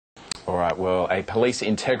All right, well, a Police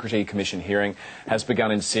Integrity Commission hearing has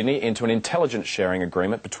begun in Sydney into an intelligence sharing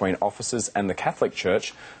agreement between officers and the Catholic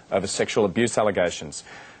Church over sexual abuse allegations.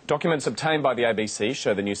 Documents obtained by the ABC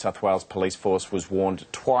show the New South Wales Police Force was warned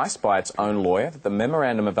twice by its own lawyer that the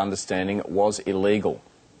Memorandum of Understanding was illegal.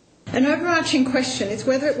 An overarching question is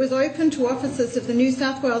whether it was open to officers of the New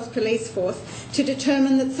South Wales Police Force to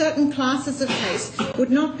determine that certain classes of case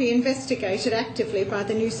would not be investigated actively by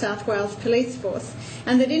the New South Wales Police Force,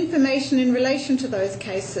 and that information in relation to those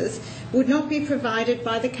cases would not be provided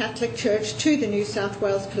by the Catholic Church to the New South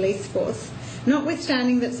Wales Police Force,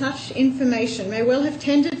 notwithstanding that such information may well have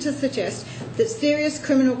tended to suggest that serious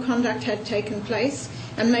criminal conduct had taken place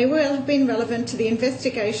and may well have been relevant to the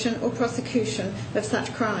investigation or prosecution of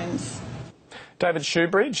such crimes. David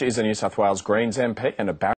Shoebridge is a New South Wales Greens MP and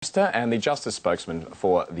a barrister and the Justice spokesman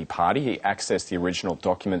for the party. He accessed the original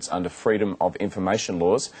documents under Freedom of Information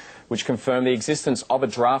laws, which confirm the existence of a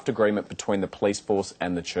draft agreement between the police force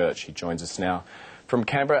and the Church. He joins us now from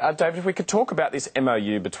Canberra. David, if we could talk about this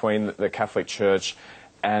MOU between the Catholic Church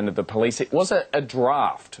and the police. It was a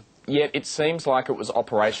draft, yet it seems like it was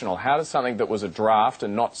operational. How does something that was a draft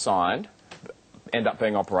and not signed end up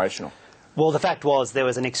being operational? Well, the fact was there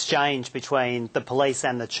was an exchange between the police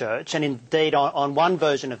and the Church, and indeed on one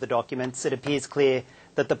version of the documents it appears clear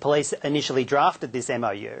that the police initially drafted this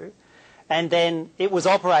MOU, and then it was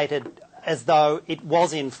operated as though it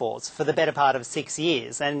was in force for the better part of 6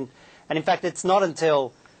 years. And in fact, it's not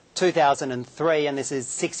until 2003, and this is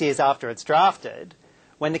 6 years after it's drafted,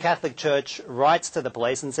 when the Catholic Church writes to the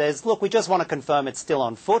police and says, look, we just want to confirm it's still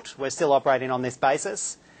on foot, we're still operating on this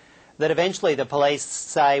basis, that eventually the police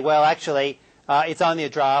say, well, actually, it's only a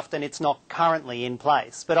draft and it's not currently in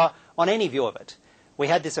place. But on any view of it, we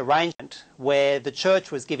had this arrangement where the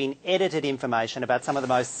Church was giving edited information about some of the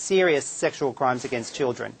most serious sexual crimes against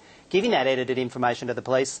children. Giving that edited information to the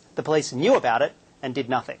police knew about it and did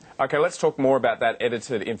nothing. OK, let's talk more about that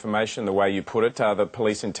edited information, the way you put it. The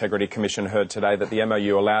Police Integrity Commission heard today that the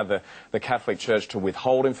MOU allowed the Catholic Church to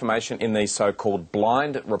withhold information in these so-called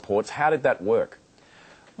blind reports. How did that work?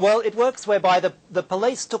 Well, it works whereby the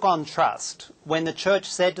police took on trust when the Church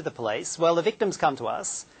said to the police, well, the victim's come to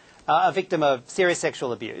us, a victim of serious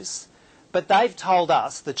sexual abuse, but they've told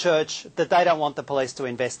us, the Church, that they don't want the police to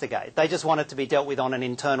investigate. They just want it to be dealt with on an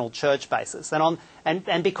internal church basis.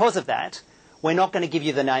 And because of that, we're not going to give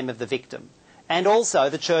you the name of the victim. And also,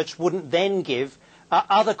 the Church wouldn't then give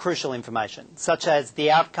other crucial information, such as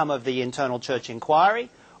the outcome of the internal church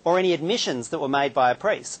inquiry or any admissions that were made by a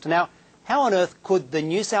priest. Now, how on earth could the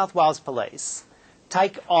New South Wales Police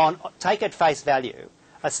take at face value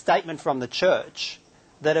a statement from the Church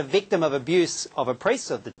that a victim of abuse of a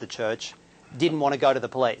priest of the Church didn't want to go to the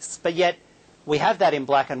police? But yet, we have that in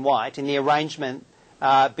black and white in the arrangement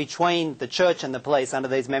between the Church and the police under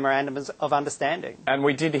these memorandums of understanding. And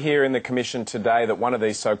we did hear in the Commission today that one of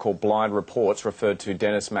these so-called blind reports referred to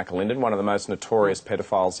Dennis McAlinden, one of the most notorious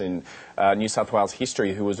pedophiles in New South Wales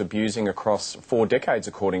history, who was abusing across 4 decades,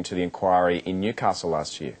 according to the inquiry in Newcastle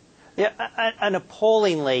last year. Yeah, an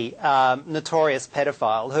appallingly notorious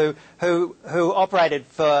pedophile who operated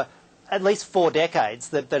for at least 4 decades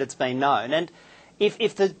that it's been known. And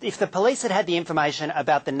if the police had the information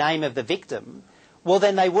about the name of the victim, well,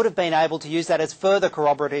 then they would have been able to use that as further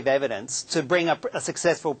corroborative evidence to bring a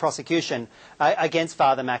successful prosecution against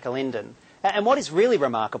Father McAlinden. And what is really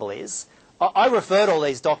remarkable is, I referred all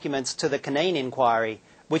these documents to the Canine inquiry,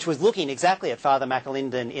 which was looking exactly at Father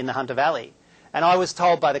McAlinden in the Hunter Valley. And I was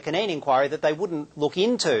told by the Canine inquiry that they wouldn't look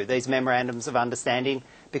into these memorandums of understanding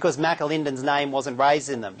because McAlinden's name wasn't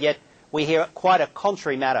raised in them. Yet we hear quite a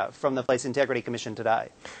contrary matter from the Police Integrity Commission today.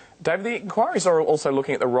 David, the inquiries are also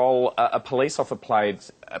looking at the role a police officer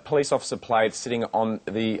played sitting on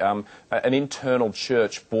an internal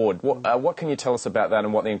church board. What can you tell us about that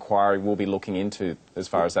and what the inquiry will be looking into as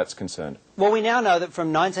far as that's concerned? Well, we now know that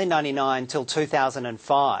from 1999 till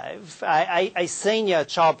 2005, a senior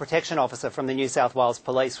child protection officer from the New South Wales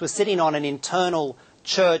Police was sitting on an internal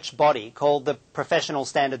church body called the Professional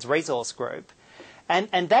Standards Resource Group.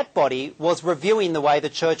 And that body was reviewing the way the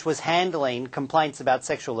Church was handling complaints about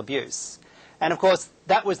sexual abuse. And of course,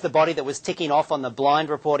 that was the body that was ticking off on the blind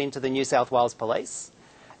report into the New South Wales Police.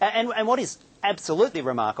 And what is absolutely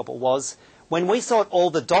remarkable was when we sought all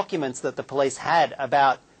the documents that the police had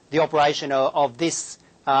about the operation of this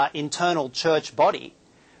internal church body,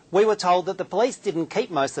 we were told that the police didn't keep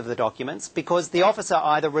most of the documents because the officer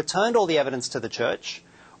either returned all the evidence to the Church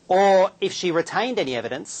or, if she retained any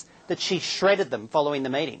evidence, that she shredded them following the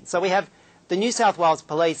meeting. So we have the New South Wales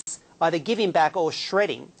Police either giving back or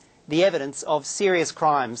shredding the evidence of serious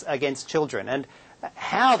crimes against children. And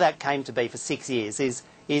how that came to be for 6 years is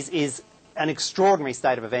is an extraordinary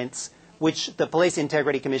state of events, which the Police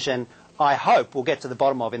Integrity Commission, I hope, will get to the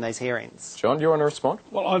bottom of in these hearings. John, do you want to respond?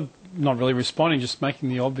 Well, I'm not really responding, just making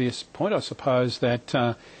the obvious point, I suppose, that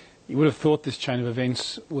you would have thought this chain of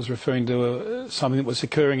events was referring to something that was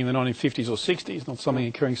occurring in the 1950s or 60s, not something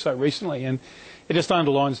occurring so recently. And it just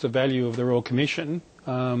underlines the value of the Royal Commission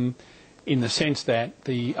in the sense that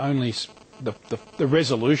the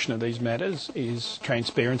resolution of these matters is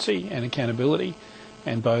transparency and accountability,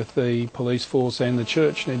 and both the police force and the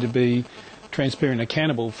church need to be transparent and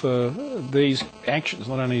accountable for these actions,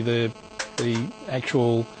 not only the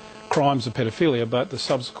actual crimes of pedophilia, but the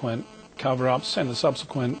subsequent cover-ups and the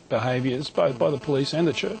subsequent behaviours, both by the police and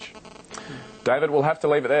the church. David, we'll have to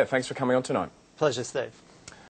leave it there. Thanks for coming on tonight. Pleasure, Steve.